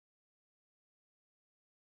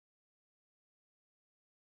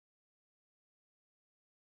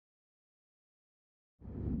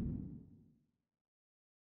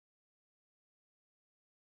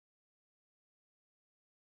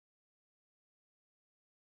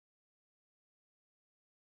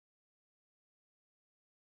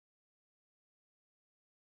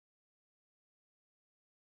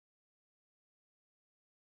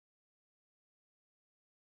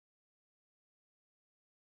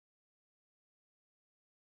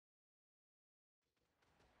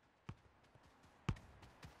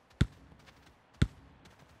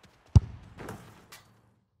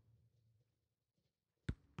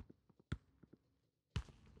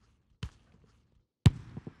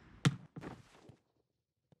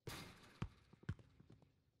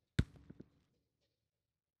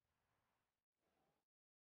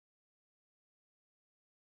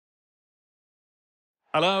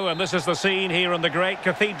Hello, and this is the scene here in the great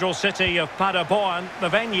cathedral city of Paderborn. The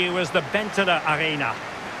venue is the Benteler Arena.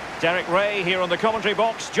 Derek Ray here on the commentary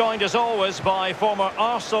box, joined as always by former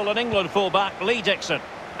Arsenal and England fullback Lee Dixon.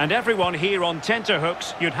 And everyone here on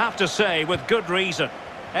tenterhooks, you'd have to say, with good reason.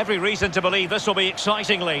 Every reason to believe this will be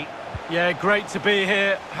exciting, Lee. Yeah, great to be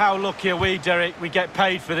here. How lucky are we, Derek? We get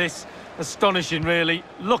paid for this. Astonishing, really.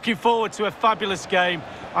 Looking forward to a fabulous game.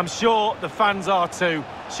 I'm sure the fans are too.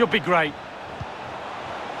 Should be great.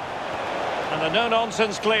 And a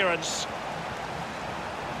no-nonsense clearance.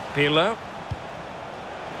 Pirlo.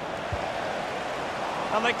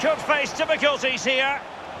 And they could face difficulties here.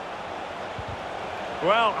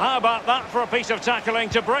 Well, how about that for a piece of tackling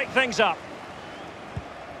to break things up?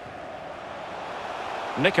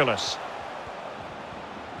 Nicholas.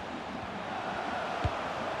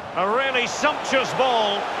 A really sumptuous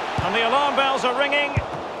ball. And the alarm bells are ringing.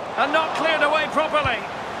 And not cleared away properly.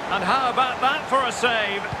 And how about that for a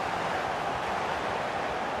save?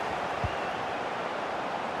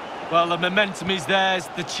 Well, the momentum is theirs,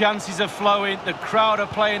 the chances are flowing, the crowd are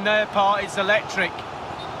playing their part, it's electric.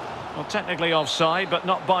 Well, technically offside, but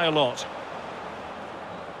not by a lot.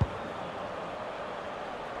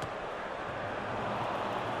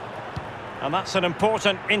 And that's an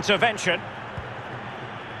important intervention.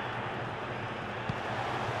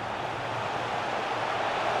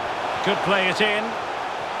 Could play it in.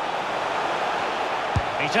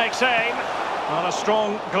 He takes aim. Well, a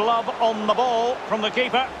strong glove on the ball from the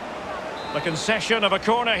keeper. The concession of a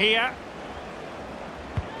corner here.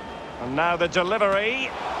 And now the delivery.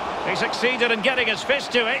 He succeeded in getting his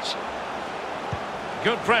fist to it.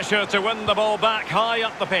 Good pressure to win the ball back high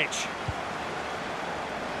up the pitch.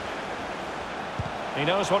 He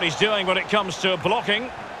knows what he's doing when it comes to blocking.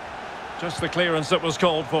 Just the clearance that was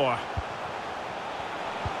called for.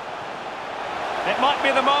 It might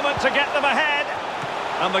be the moment to get them ahead.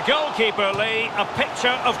 And the goalkeeper, Lee, a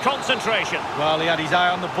picture of concentration. Well, he had his eye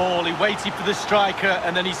on the ball, he waited for the striker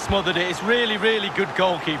and then he smothered it. It's really, really good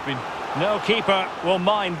goalkeeping. No keeper will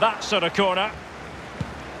mind that sort of corner.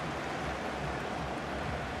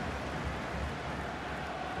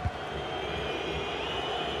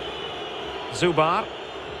 Zubar.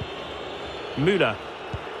 Müller.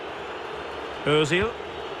 Özil.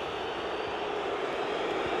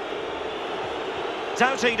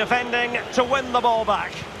 Doughty defending to win the ball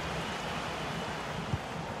back.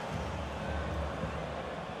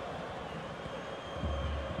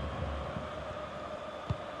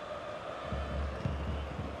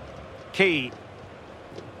 Key.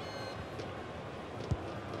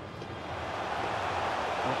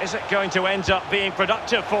 Well, is it going to end up being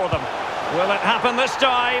productive for them? Will it happen this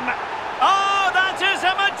time? Oh, that is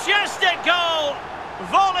a majestic goal!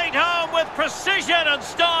 Volleyed home with precision and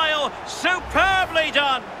style. Superbly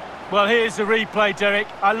done. Well, here's the replay, Derek.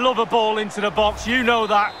 I love a ball into the box, you know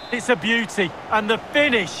that. It's a beauty. And the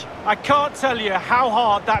finish, I can't tell you how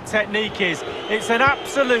hard that technique is. It's an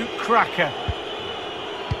absolute cracker.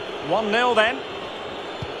 1-0 then.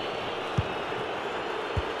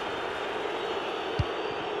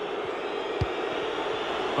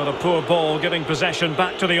 What a poor ball, giving possession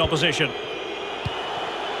back to the opposition.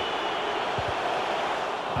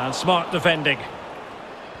 And smart defending.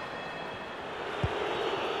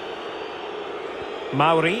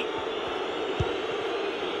 Mauri.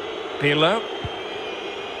 Pirlo.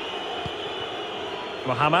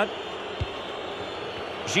 Mohamed.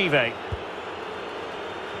 Givet.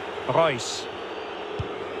 Royce.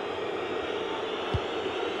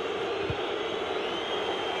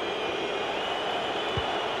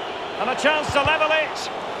 And a chance to level it.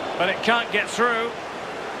 But it can't get through.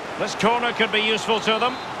 This corner could be useful to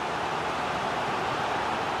them.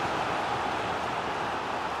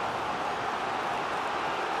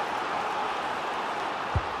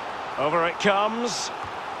 Over it comes.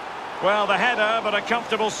 Well, the header, but a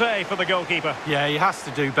comfortable save for the goalkeeper. Yeah, he has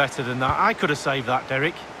to do better than that. I could have saved that,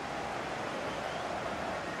 Derek.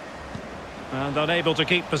 And unable to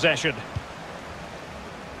keep possession.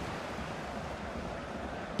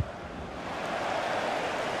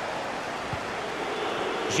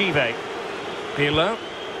 Givet. Pirlo.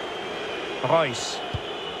 Royce.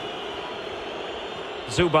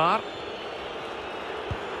 Zubar.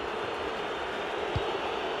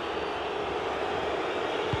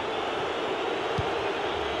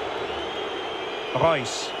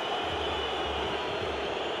 Royce.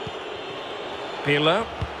 Pirlo.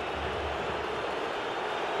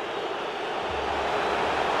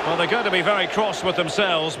 Well, they're going to be very cross with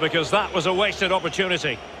themselves because that was a wasted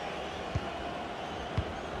opportunity.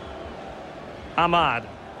 Ahmad.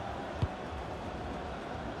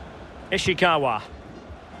 Ishikawa.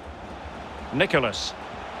 Nicholas.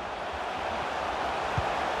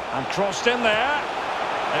 And crossed in there.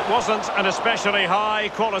 It wasn't an especially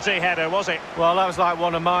high-quality header, was it? Well, that was like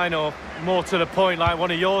one of mine, or more to the point, like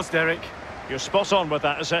one of yours, Derek. You're spot on with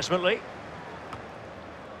that assessment, Lee.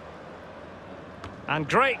 And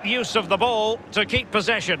great use of the ball to keep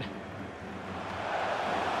possession.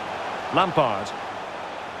 Lampard.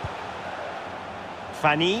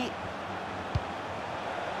 Fanny.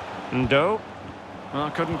 Ndo.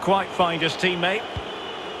 Oh, couldn't quite find his teammate.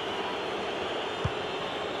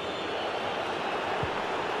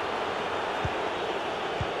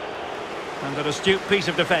 And an astute piece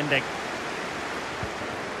of defending.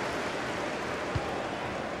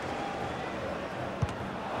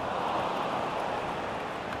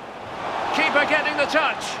 Keeper getting the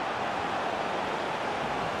touch.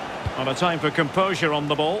 On a time for composure on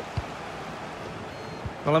the ball.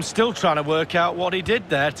 Well, I'm still trying to work out what he did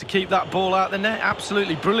there to keep that ball out the net.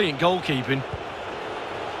 Absolutely brilliant goalkeeping.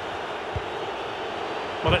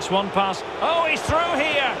 Well, it's one pass. Oh, he's through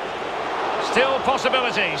here. Still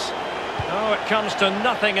possibilities. Oh, it comes to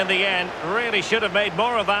nothing in the end. Really should have made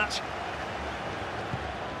more of that.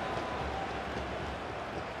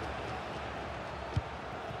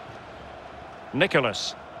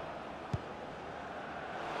 Nicholas.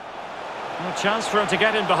 A chance for him to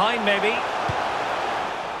get in behind, maybe.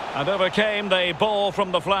 And overcame the ball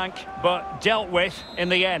from the flank, but dealt with in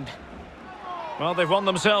the end. Well, they've won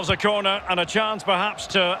themselves a corner and a chance perhaps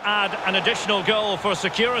to add an additional goal for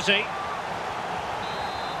security.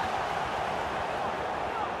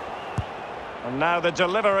 And now the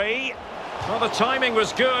delivery. Well, the timing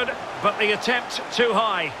was good, but the attempt too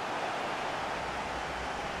high.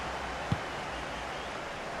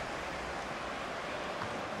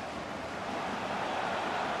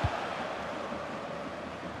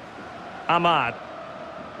 Ahmad.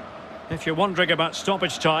 If you're wondering about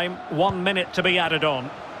stoppage time, 1 minute to be added on.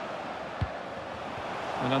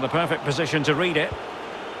 Another perfect position to read it.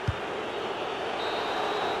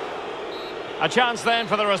 A chance then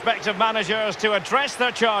for the respective managers to address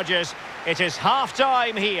their charges. It is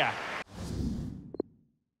half-time here.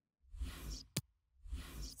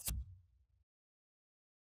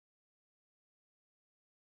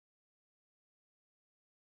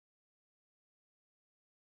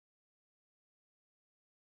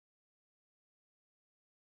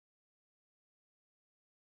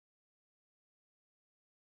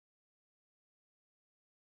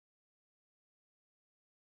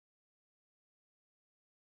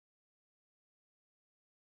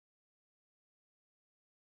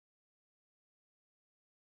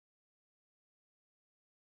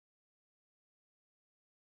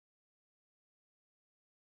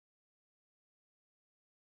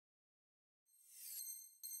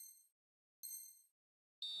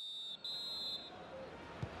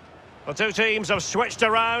 The two teams have switched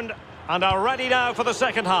around and are ready now for the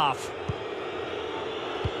second half.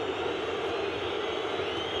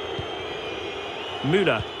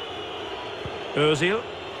 Müller. Özil.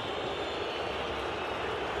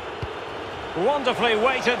 Wonderfully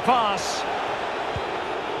weighted pass.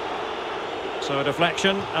 So a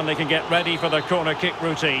deflection, and they can get ready for the corner kick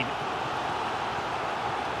routine.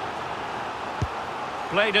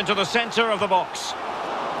 Played into the centre of the box.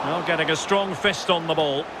 Well, getting a strong fist on the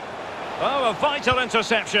ball. Oh, a vital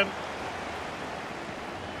interception.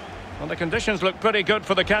 Well, the conditions look pretty good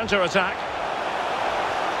for the counter-attack.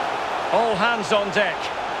 All hands on deck.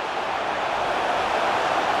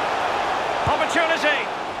 Opportunity.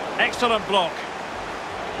 Excellent block.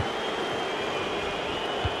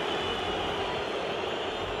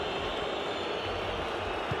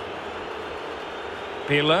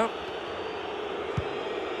 Pirlo.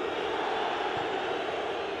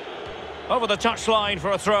 Over the touchline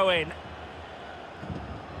for a throw-in.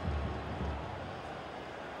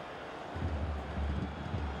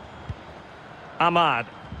 Ahmad.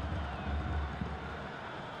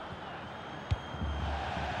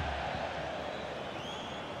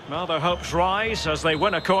 Well, their hopes rise as they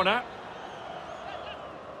win a corner.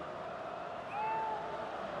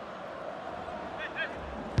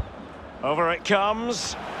 Over it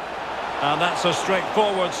comes. And that's a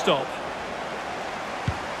straightforward stop.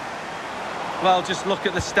 Well, just look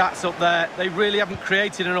at the stats up there. They really haven't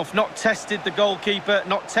created enough. Not tested the goalkeeper,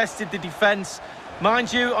 not tested the defence.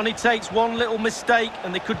 Mind you, only takes one little mistake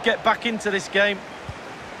and they could get back into this game.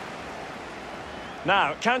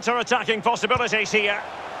 Now, counter-attacking possibilities here.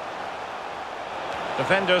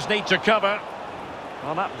 Defenders need to cover.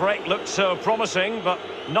 Well, that break looked so promising, but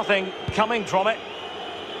nothing coming from it.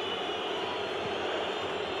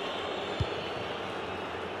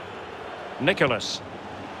 Nicholas.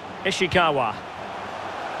 Ishikawa.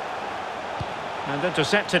 And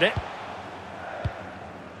intercepted it.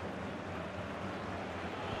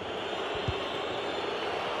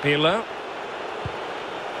 Pirlo.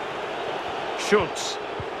 Schultz.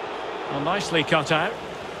 Well, nicely cut out.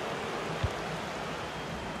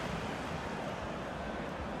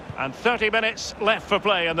 And 30 minutes left for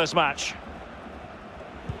play in this match.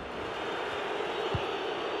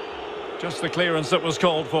 Just the clearance that was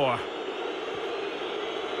called for.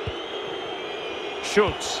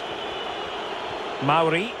 Schultz.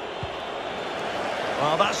 Mauri.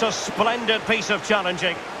 Well, that's a splendid piece of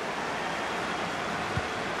challenging.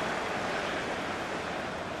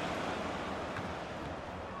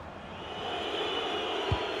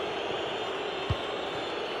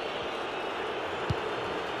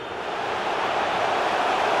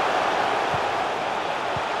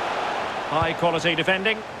 High quality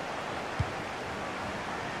defending.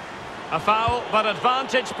 A foul, but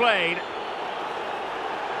advantage played.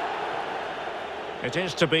 It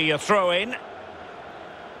is to be a throw-in.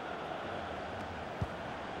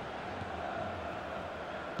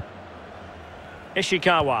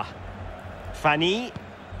 Ishikawa. Fanny.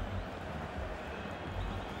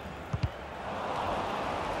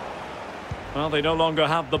 Well, they no longer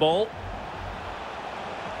have the ball.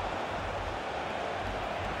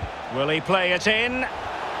 Will he play it in?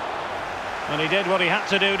 And he did what he had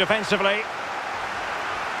to do defensively.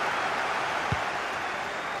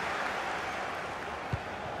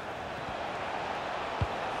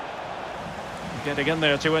 Getting in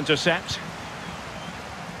there to intercept.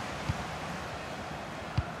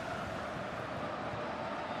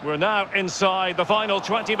 We're now inside the final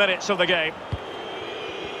 20 minutes of the game.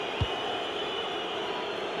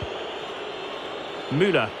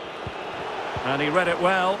 Müller. And he read it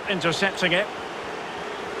well, intercepting it.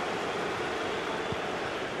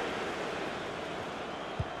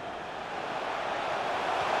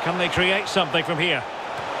 Can they create something from here?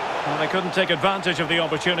 Well, they couldn't take advantage of the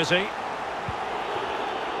opportunity.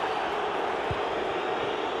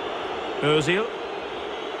 Özil.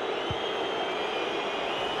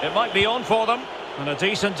 It might be on for them. And a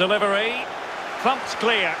decent delivery. Thumped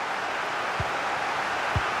clear.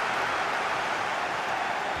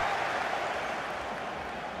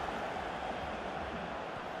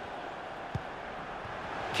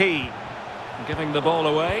 Key. Giving the ball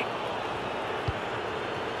away.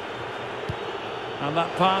 And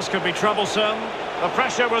that pass could be troublesome. The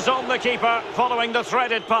pressure was on the keeper following the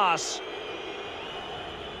threaded pass.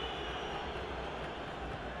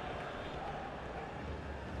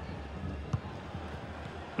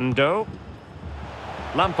 Ndo.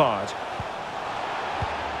 Lampard.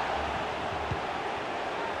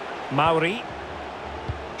 Mauri.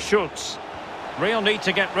 Schultz. Real need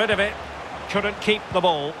to get rid of it. Couldn't keep the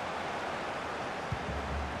ball.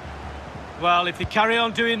 Well, if they carry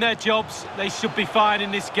on doing their jobs, they should be fine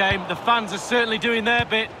in this game. The fans are certainly doing their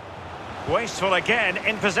bit. Wasteful again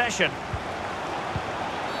in possession.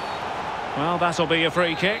 Well, that'll be a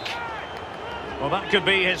free kick. Well, that could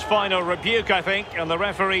be his final rebuke, I think, and the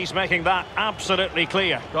referee's making that absolutely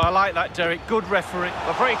clear. I like that, Derek. Good referee.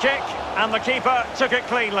 The free kick, and the keeper took it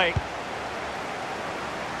cleanly.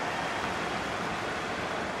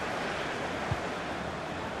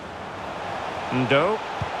 Ndo.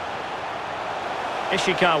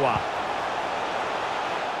 Ishikawa.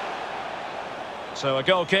 So a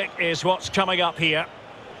goal kick is what's coming up here.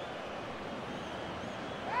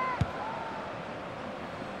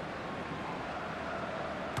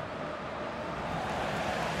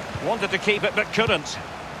 Wanted to keep it but couldn't.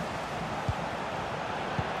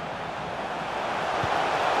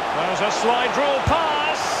 There's a slide rule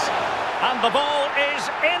pass, and the ball is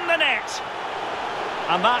in the net.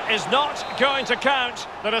 And that is not going to count.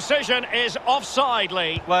 The decision is offside,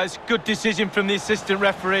 Lee. Well, it's a good decision from the assistant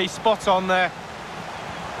referee. Spot on there.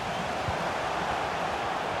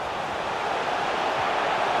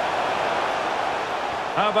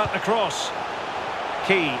 How about the cross?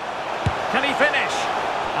 Key. Can he finish?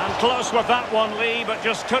 And close with that one, Lee, but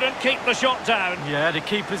just couldn't keep the shot down. Yeah, the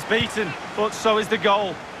keeper's beaten, but so is the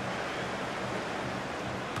goal.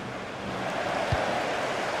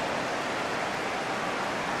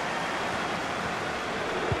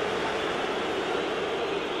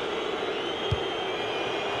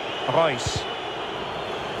 Royce.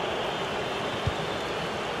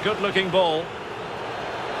 Good-looking ball.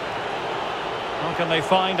 How can they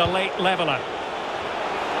find a late leveller?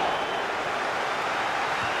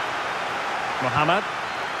 Mohamed.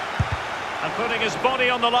 And putting his body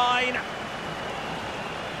on the line.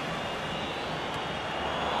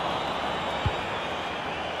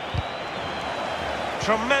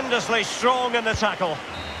 Tremendously strong in the tackle.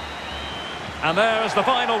 And there's the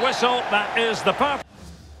final whistle. That is the perfect.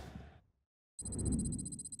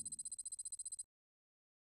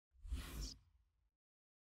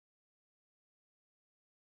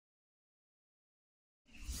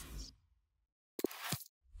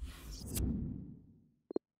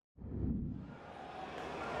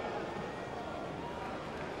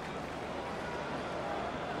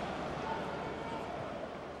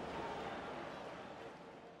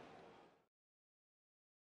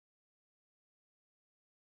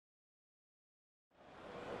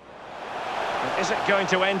 Is it going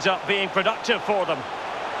to end up being productive for them? Will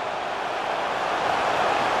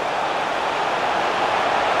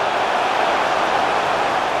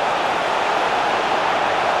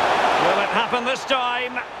it happen this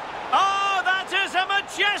time? Oh, that is a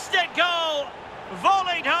majestic goal!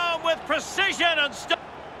 Volleyed home with precision and